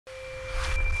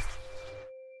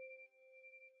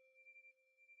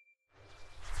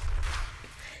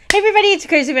Hey everybody, it's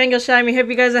Crazy Vanguard Shime. I hope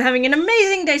you guys are having an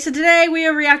amazing day. So today we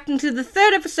are reacting to the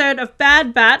third episode of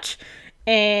Bad Batch.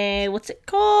 And what's it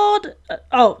called?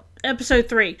 Episode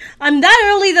 3. I'm that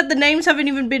early that the names haven't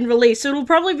even been released, so it'll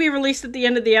probably be released at the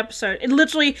end of the episode. It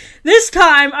literally, this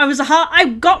time, I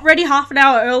got ready half an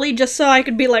hour early just so I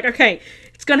could be like, okay,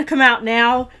 it's gonna come out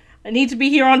now. I need to be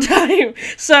here on time.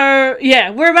 So, yeah,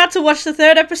 we're about to watch the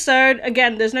third episode.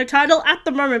 Again, there's no title at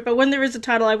the moment, but when there is a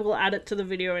title, I will add it to the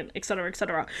video, and etc,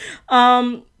 etc.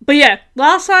 But yeah,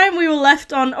 last time we were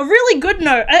left on a really good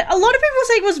note. A lot of people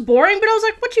say it was boring, but I was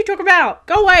like, what you talk about?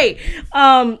 Go away.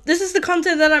 This is the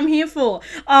content that I'm here for.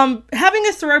 Having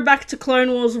a throwback to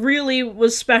Clone Wars really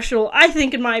was special, I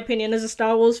think, in my opinion, as a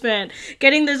Star Wars fan.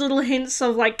 Getting those little hints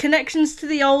of, like, connections to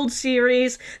the old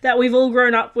series that we've all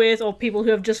grown up with, or people who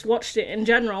have just watched it in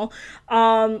general.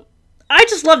 I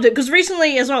just loved it, because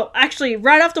recently as well, actually,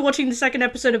 right after watching the second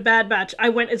episode of Bad Batch, I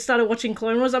went and started watching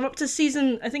Clone Wars. I'm up to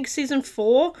season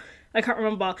 4? I can't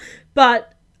remember.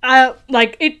 But,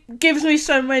 like, it gives me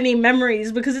so many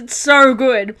memories, because it's so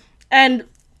good. And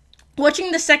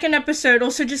watching the second episode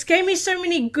also just gave me so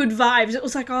many good vibes. It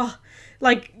was like, oh,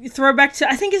 like, throwback to,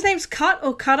 I think his name's Cut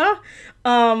or Cutter,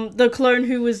 the clone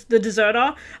who was the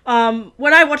deserter.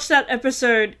 When I watched that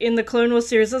episode in the Clone Wars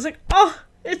series, I was like, oh,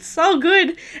 it's so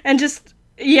good. And just,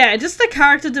 yeah, just the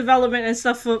character development and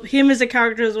stuff for him as a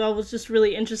character as well was just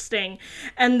really interesting.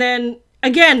 And then,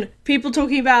 again, people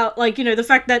talking about, like, you know, the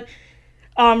fact that,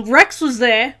 Rex was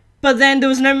there, but then there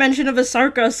was no mention of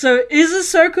Ahsoka. So is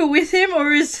Ahsoka with him,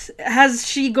 or has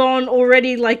she gone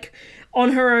already, like,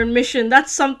 on her own mission?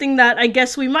 That's something that I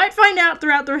guess we might find out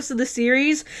throughout the rest of the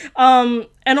series.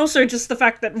 And also just the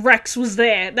fact that Rex was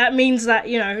there. That means that,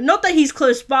 you know, not that he's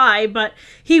close by, but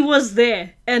he was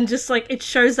there. And just, like, it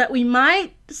shows that we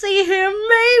might see him,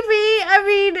 maybe. I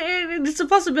mean, it's a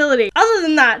possibility. Other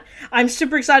than that, I'm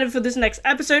super excited for this next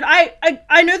episode.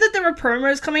 I know that there are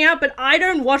promos coming out, but I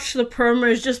don't watch the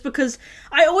promos just because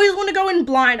I always want to go in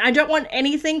blind. I don't want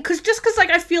anything, because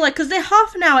like, I feel like, because they're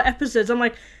half-an-hour episodes, I'm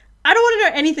like, I don't want to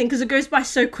know anything because it goes by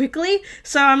so quickly.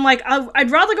 So I'm like,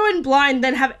 I'd rather go in blind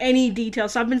than have any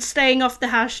details. So I've been staying off the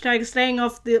hashtag, staying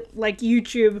off the, like,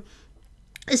 YouTube.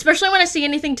 Especially when I see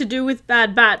anything to do with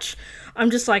Bad Batch. I'm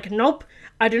just like, nope,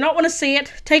 I do not want to see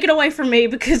it. Take it away from me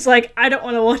because, like, I don't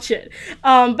want to watch it.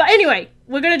 But anyway,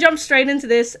 we're going to jump straight into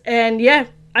this. And yeah,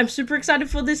 I'm super excited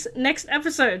for this next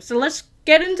episode. So let's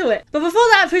get into it. But before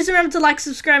that, please remember to like,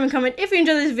 subscribe, and comment if you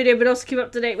enjoyed this video, but also keep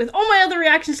up to date with all my other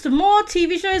reactions to more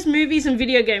TV shows, movies, and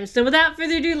video games. So without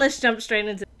further ado, let's jump straight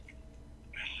into it.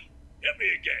 Hit me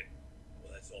again.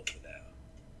 Well, that's all for now.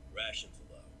 Rations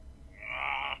are low.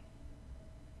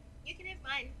 You can have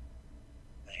mine.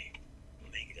 Hey,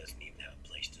 Omega doesn't even have a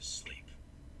place to sleep.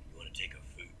 You want to take her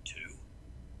food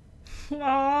too?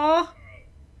 Aww.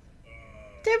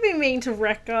 Don't be mean to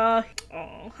Wrecker.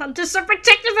 Oh, Hunter's so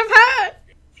protective of her!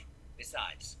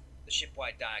 Besides, the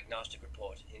shipwide diagnostic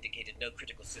report indicated no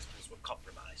critical systems were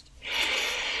compromised.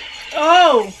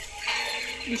 Oh!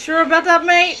 You sure about that,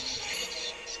 mate?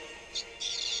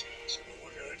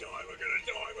 We're gonna die, we're gonna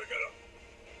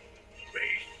be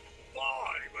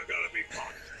fine, we're gonna be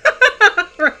fine.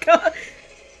 Wrecker.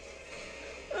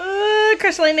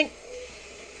 Crash landing.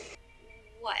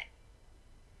 What?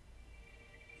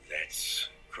 That's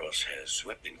Crosshair's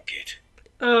weapon kit.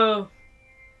 Oh.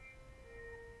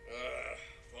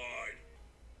 Fine.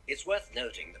 It's worth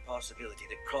noting the possibility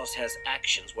that Crosshair's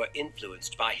actions were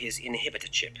influenced by his inhibitor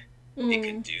chip. It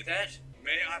can do that?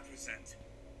 May I present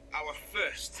our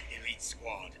first elite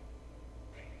squad?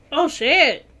 Oh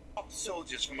shit. Top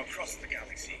soldiers from across the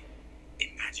galaxy.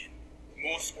 Imagine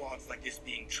more squads like this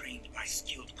being trained by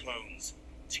skilled clones.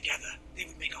 Together, they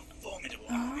would make a formidable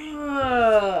army.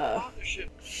 Partnership.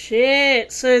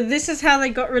 Shit. So this is how they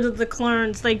got rid of the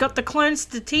clones. They got the clones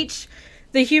to teach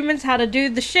the humans how to do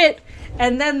the shit,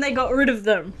 and then they got rid of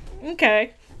them.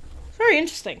 Okay. Very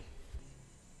interesting.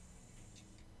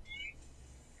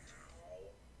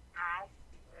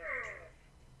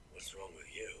 What's wrong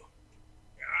with you?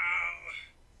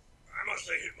 I must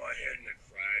have hit my head in a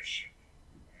crash.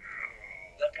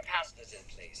 The capacitor's in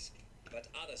place, but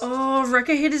other Oh,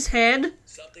 Wrecker hit his head?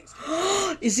 something's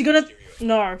Is he gonna...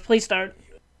 No, please don't.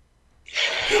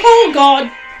 Oh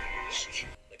god!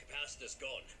 The capacitor's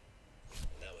gone.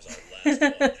 And that was our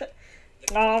last one.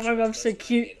 Oh, my mom's so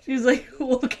cute. She's like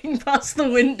walking past the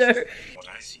window. What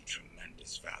I see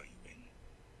tremendous value in.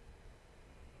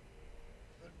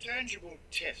 A tangible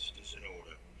test is in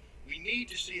order. We need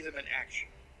to see them in action.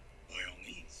 By all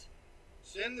means.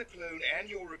 Send the clone and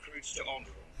your recruits to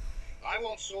Onderon. I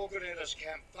want Sorgarella's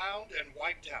camp found and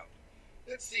wiped out.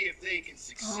 Let's see if they can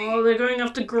succeed. Oh, they're going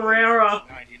after Guerrera.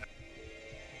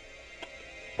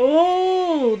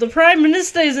 Oh, the Prime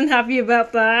Minister isn't happy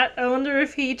about that. I wonder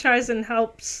if he tries and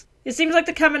helps. It seems like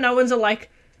the Kaminoans are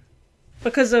like,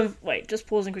 because of, wait, just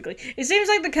pausing quickly. It seems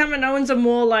like the Kaminoans are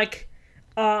more like,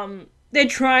 they're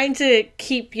trying to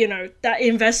keep, you know, that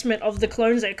investment of the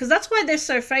clones there. Because that's why they're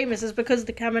so famous, is because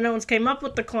the Kaminoans came up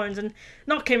with the clones, and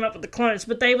not came up with the clones,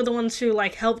 but they were the ones who,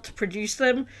 like, helped produce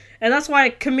them. And that's why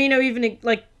Camino even,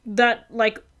 like, that,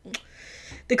 like,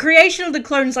 the creation of the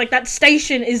clones, like, that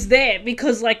station is there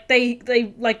because, like,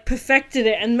 they like, perfected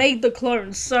it and made the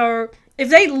clones. So, if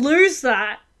they lose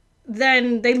that,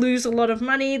 then they lose a lot of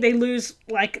money, they lose,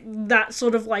 like, that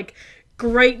sort of, like,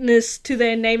 greatness to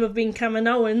their name of being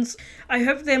Kaminoans. I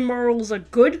hope their morals are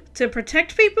good to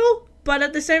protect people, but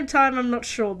at the same time, I'm not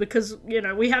sure, because, you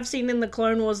know, we have seen in the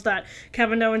Clone Wars that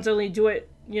Kaminoans only do it,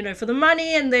 you know, for the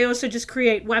money, and they also just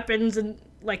create weapons and,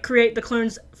 like, create the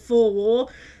clones for war.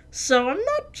 So I'm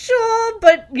not sure,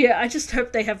 but yeah, I just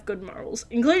hope they have good morals,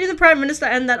 including the Prime Minister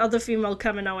and that other female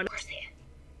Kaminoan.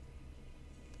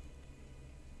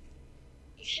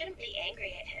 You shouldn't be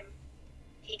angry at him.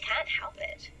 He can't help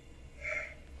it.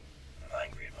 I'm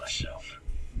angry at myself.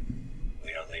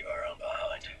 We don't leave our own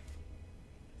behind.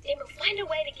 Then we'll find a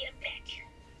way to get him back.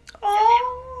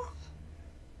 Oh,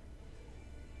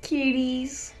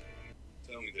 cuties.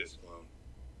 Tell me this, clone.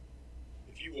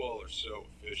 If you all are so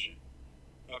efficient,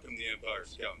 how come the Empire's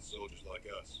scouting soldiers like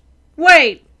us?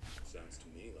 Wait, Sounds to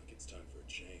me like it's time for a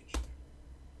change.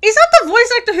 is that the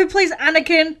voice actor who plays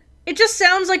Anakin? It just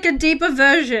sounds like a deeper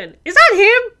version. Is that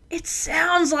him? It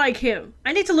sounds like him.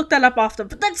 I need to look that up after,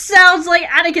 but that sounds like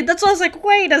Anakin. That's why I was like,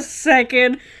 wait a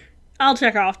second. I'll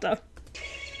check after.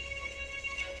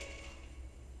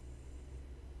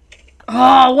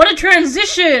 Oh, what a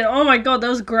transition! Oh my god, that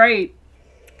was great.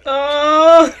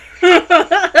 Oh.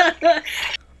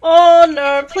 Oh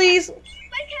no, please.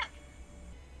 Wake up!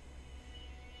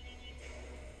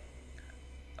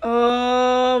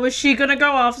 Oh, is she gonna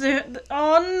go after her?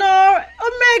 Oh no,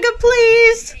 Omega,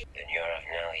 please. Then you're of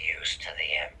no use to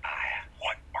the Empire.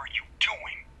 What are you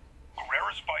doing?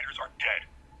 Guerrera's fighters are dead.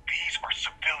 These are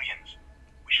civilians.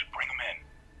 We should bring them in.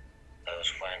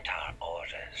 Those weren't our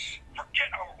orders.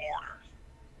 Forget our orders.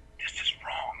 This is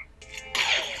wrong.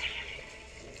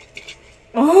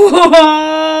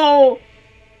 Oh.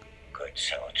 Good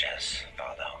soldiers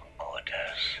follow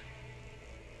orders.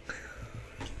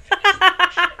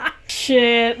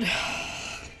 Shit.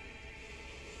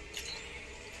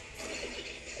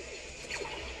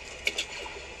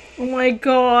 Oh my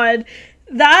god.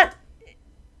 That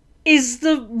is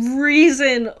the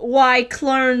reason why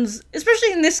clones,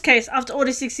 especially in this case, after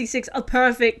Order 66, are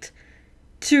perfect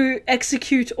to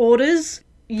execute orders.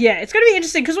 Yeah, it's going to be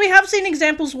interesting, because we have seen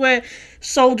examples where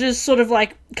soldiers sort of,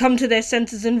 like, come to their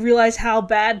senses and realize how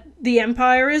bad the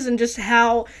Empire is, and just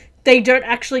how they don't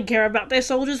actually care about their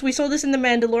soldiers. We saw this in The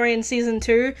Mandalorian Season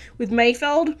 2 with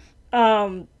Mayfeld,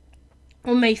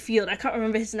 or Mayfield, I can't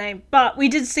remember his name, but we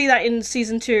did see that in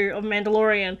Season 2 of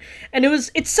Mandalorian, and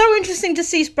it's so interesting to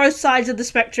see both sides of the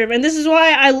spectrum, and this is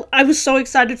why I was so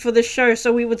excited for this show,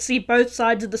 so we would see both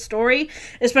sides of the story,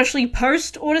 especially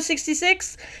post Order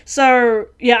 66, so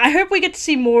yeah, I hope we get to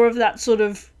see more of that sort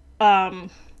of,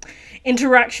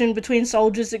 interaction between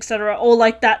soldiers, etc., or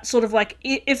like that sort of like,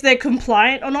 if they're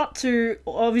compliant or not to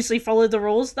obviously follow the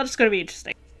rules. That's going to be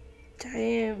interesting.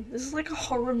 Damn, this is like a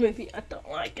horror movie. I don't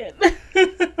like it.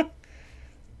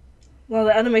 Well,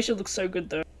 the animation looks so good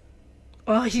though.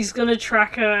 Oh, he's gonna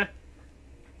track her.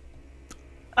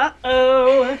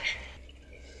 Uh-oh.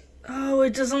 Oh,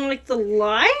 it doesn't like the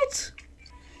light?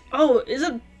 Oh, is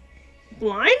it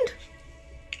blind?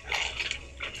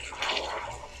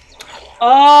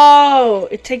 Oh,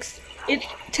 it takes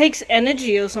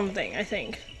energy or something, I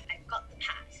think. I've got the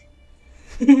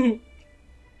pass.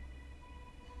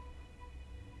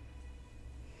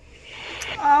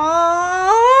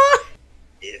 Oh.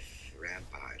 If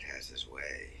Rampart has his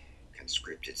way,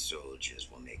 conscripted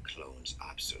soldiers will make clones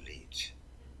obsolete.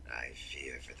 I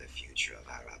fear for the future of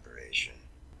our operation.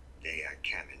 They are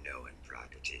Kaminoan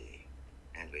property,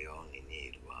 and we only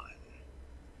need one.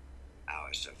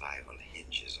 Our survival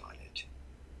hinges on it.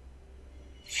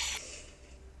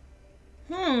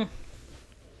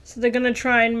 So they're gonna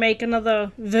try and make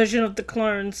another version of the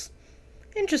clones.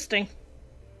 Interesting.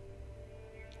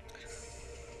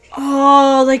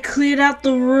 Oh, they cleared out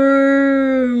the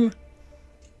room.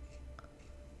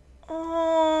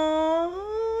 Oh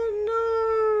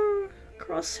no,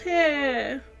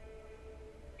 Crosshair.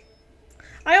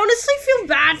 I honestly feel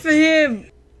bad for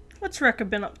him. What's Wrecker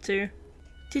been up to?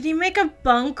 Did he make a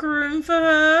bunk room for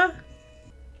her?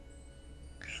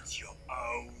 It's your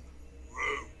own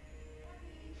room.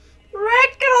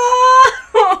 Wrecker!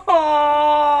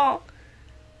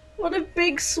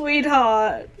 big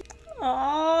sweetheart.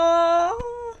 Aww.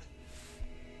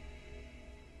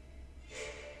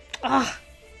 Ah,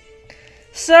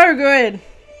 so good.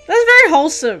 That's very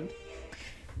wholesome.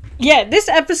 Yeah, this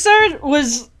episode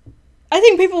was, I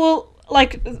think people will,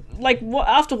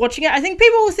 after watching it, I think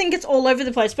people will think it's all over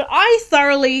the place, but I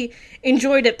thoroughly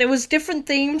enjoyed it. There was different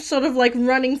themes sort of like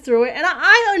running through it, and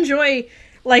I enjoy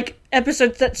like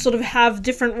episodes that sort of have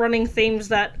different running themes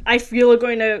that I feel are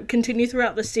going to continue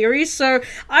throughout the series. So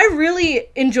I really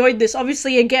enjoyed this.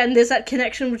 Obviously, again, there's that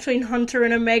connection between Hunter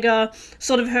and Omega,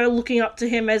 sort of her looking up to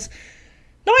him as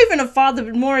not even a father,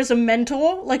 but more as a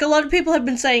mentor. Like, a lot of people have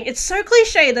been saying, it's so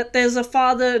cliche that there's a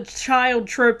father-child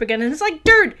trope again, and it's like,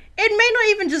 dude, it may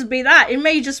not even just be that. It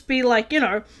may just be, like, you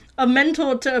know, a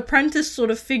mentor to apprentice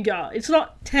sort of figure. It's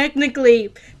not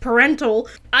technically parental.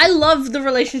 I love the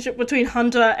relationship between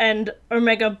Hunter and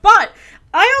Omega, but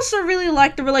I also really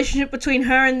like the relationship between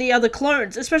her and the other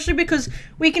clones, especially because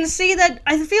we can see that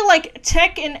I feel like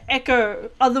Tech and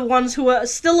Echo are the ones who are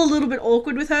still a little bit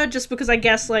awkward with her, just because I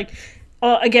guess, like,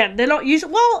 again, they're not used.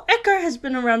 Well, Echo has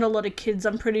been around a lot of kids,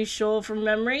 I'm pretty sure, from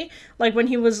memory. Like, when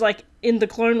he was, like, in the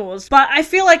Clone Wars. But I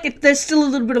feel like there's still a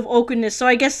little bit of awkwardness, so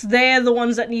I guess they're the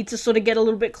ones that need to sort of get a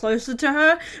little bit closer to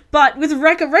her. But with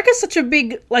Wrecker, such a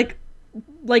big, like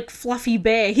fluffy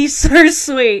bear. He's so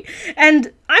sweet.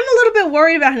 And I'm a little bit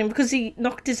worried about him because he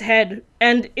knocked his head,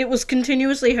 and it was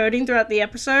continuously hurting throughout the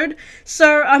episode.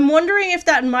 So I'm wondering if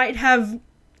that might have,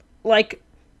 like,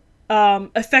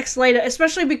 effects later,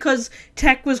 especially because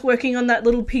Tech was working on that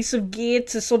little piece of gear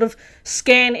to sort of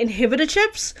scan inhibitor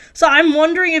chips. So I'm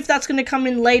wondering if that's going to come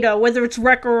in later, whether it's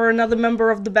Wrecker or another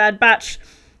member of the Bad Batch,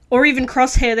 or even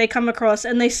Crosshair they come across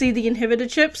and they see the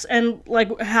inhibitor chips and,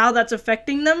 like, how that's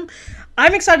affecting them.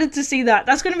 I'm excited to see that.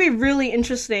 That's going to be really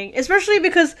interesting, especially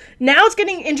because now it's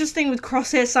getting interesting with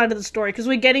Crosshair's side of the story, because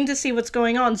we're getting to see what's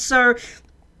going on. So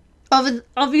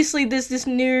obviously there's this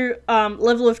new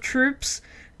level of troops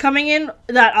coming in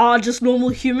that are just normal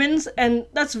humans, and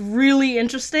that's really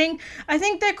interesting. I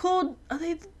think they're called, are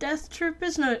they the Death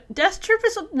Troopers? No, Death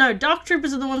Troopers? No, Dark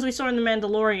Troopers are the ones we saw in The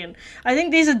Mandalorian. I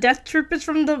think these are Death Troopers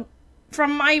from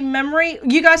my memory.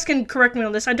 You guys can correct me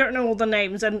on this, I don't know all the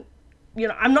names, and, you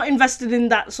know, I'm not invested in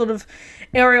that sort of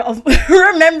area of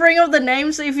remembering of the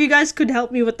names, so if you guys could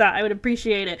help me with that, I would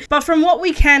appreciate it. But from what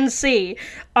we can see,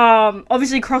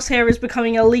 obviously Crosshair is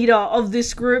becoming a leader of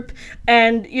this group,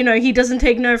 and, you know, he doesn't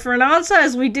take no for an answer,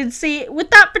 as we did see with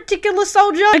that particular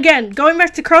soldier. Again, going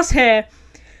back to Crosshair,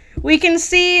 we can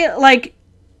see, like,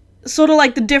 sort of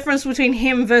like the difference between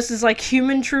him versus, like,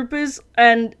 human troopers,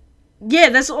 and yeah,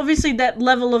 there's obviously that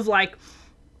level of, like,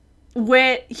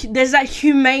 where there's that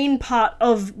humane part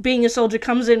of being a soldier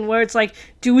comes in, where it's like,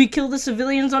 do we kill the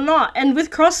civilians or not? And with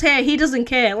Crosshair, he doesn't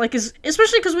care, like,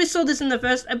 especially because we saw this in the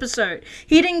first episode.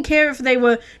 He didn't care if they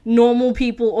were normal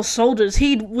people or soldiers.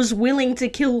 He was willing to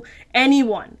kill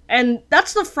anyone, and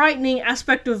that's the frightening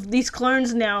aspect of these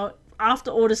clones now after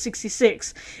Order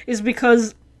 66, is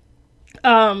because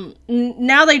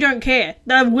now they don't care.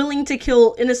 They're willing to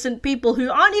kill innocent people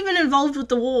who aren't even involved with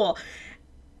the war,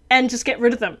 and just get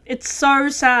rid of them. It's so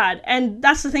sad. And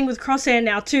that's the thing with Crosshair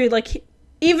now too. Like,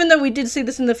 even though we did see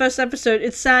this in the first episode,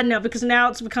 it's sad now because now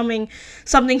it's becoming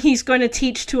something he's going to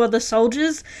teach to other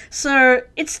soldiers. So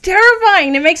it's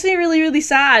terrifying. It makes me really, really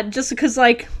sad, just because,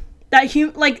 like, that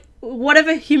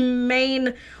whatever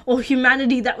humane or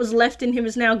humanity that was left in him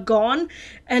is now gone.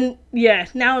 And yeah,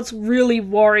 now it's really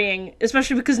worrying,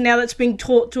 especially because now that's being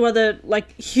taught to other,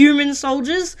 like, human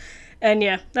soldiers. And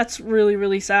yeah, that's really,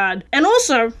 really sad. And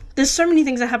also, there's so many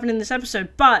things that happen in this episode,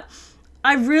 but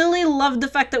I really love the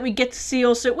fact that we're getting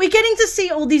to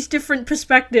see all these different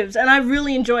perspectives, and I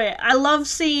really enjoy it. I love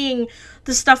seeing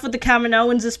the stuff with the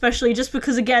Kaminoans, especially, just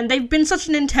because, again, they've been such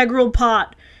an integral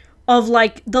part of,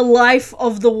 like, the life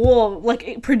of the war,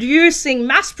 like,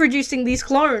 mass producing these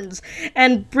clones,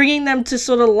 and bringing them to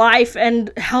sort of life,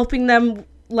 and helping them,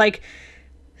 like,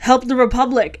 help the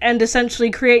Republic and essentially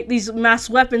create these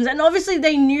mass weapons. And obviously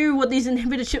they knew what these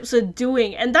inhibitor chips are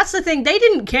doing, and that's the thing, they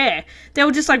didn't care. They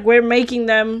were just like, we're making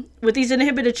them with these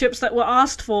inhibitor chips that were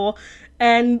asked for,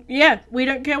 and yeah, we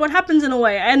don't care what happens, in a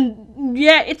way. And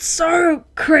yeah, it's so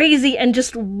crazy and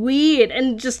just weird,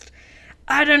 and just,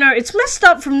 I don't know, it's messed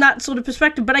up from that sort of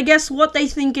perspective. But I guess what they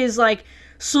think is, like,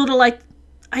 sort of like,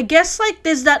 I guess, like,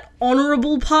 there's that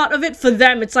honorable part of it for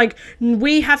them. It's like,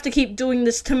 we have to keep doing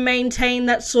this to maintain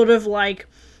that sort of, like,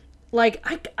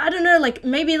 I don't know, like,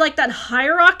 maybe, like, that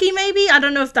hierarchy, maybe? I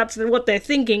don't know if that's what they're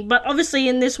thinking, but obviously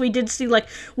in this we did see, like,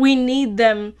 we need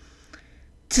them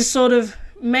to sort of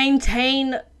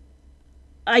maintain,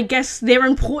 I guess, their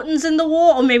importance in the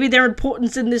war, or maybe their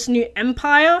importance in this new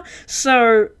empire.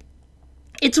 So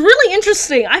it's really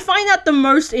interesting. I find that the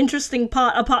most interesting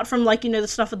part, apart from, like, you know, the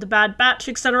stuff with the Bad Batch,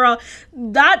 etc.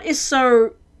 That is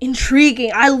so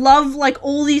intriguing. I love, like,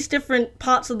 all these different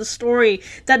parts of the story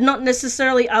that not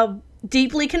necessarily are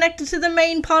deeply connected to the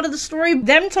main part of the story.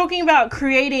 Them talking about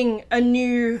creating a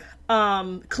new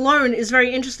clone is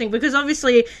very interesting, because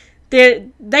obviously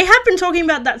they have been talking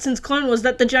about that since Clone Wars,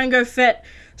 that the Jango Fett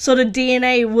sort of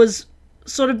DNA was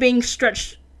sort of being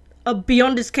stretched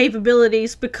beyond its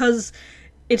capabilities, because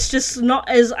it's just not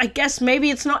as, I guess maybe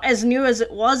it's not as new as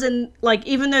it was, and like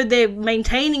even though they're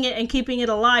maintaining it and keeping it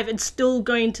alive, it's still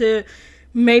going to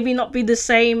maybe not be the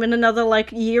same in another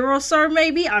like year or so,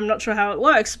 maybe. I'm not sure how it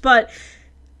works, but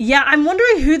yeah, I'm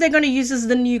wondering who they're going to use as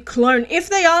the new clone. If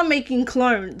they are making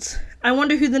clones, I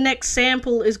wonder who the next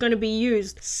sample is going to be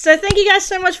used. So thank you guys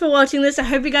so much for watching this. I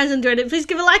hope you guys enjoyed it. Please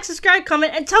give a like, subscribe,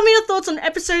 comment, and tell me your thoughts on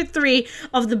episode 3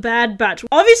 of The Bad Batch.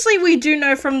 Obviously, we do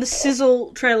know from the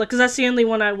Sizzle trailer, because that's the only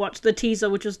one I watched, the teaser,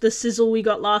 which was the Sizzle we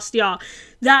got last year,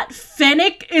 that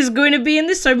Fennec is going to be in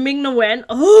this. So Ming-Na Wen,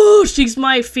 oh, she's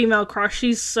my female crush.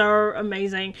 She's so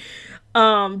amazing.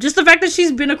 Just the fact that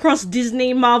she's been across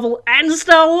Disney, Marvel, and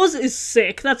Star Wars is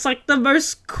sick. That's like the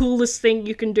most coolest thing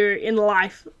you can do in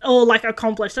life, or like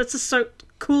accomplish. That's just so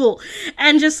cool.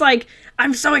 And just like,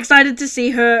 I'm so excited to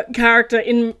see her character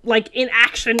in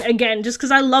action again, just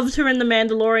because I loved her in The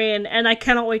Mandalorian, and I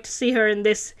cannot wait to see her in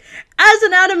this as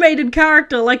an animated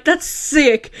character. Like, that's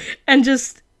sick. And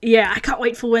just, yeah, I can't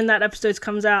wait for when that episode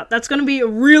comes out. That's gonna be a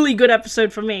really good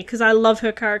episode for me, because I love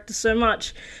her character so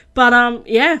much. But,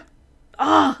 yeah.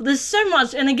 Oh, there's so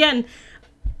much. And again,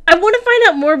 I want to find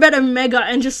out more about Omega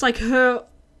and just like her,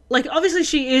 like obviously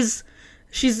she's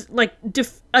like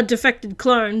a defected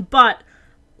clone, but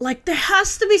like there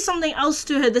has to be something else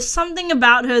to her. There's something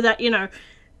about her that, you know,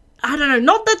 I don't know,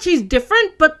 not that she's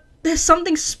different, but there's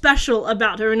something special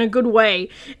about her in a good way.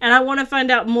 And I want to find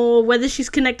out more, whether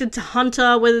she's connected to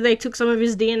Hunter, whether they took some of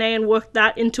his DNA and worked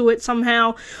that into it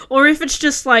somehow, or if it's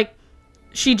just like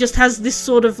she just has this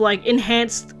sort of like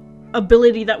enhanced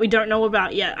ability that we don't know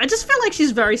about yet. I just feel like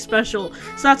she's very special.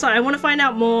 So that's why I want to find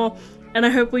out more, and I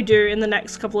hope we do in the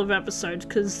next couple of episodes,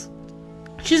 because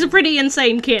she's a pretty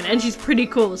insane kid and she's pretty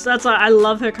cool. So that's why I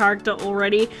love her character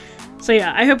already. So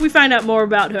yeah, I hope we find out more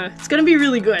about her. It's gonna be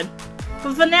really good.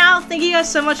 But for now, thank you guys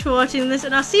so much for watching this,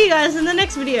 and I'll see you guys in the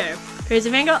next video.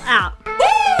 Crazy Fangirl out.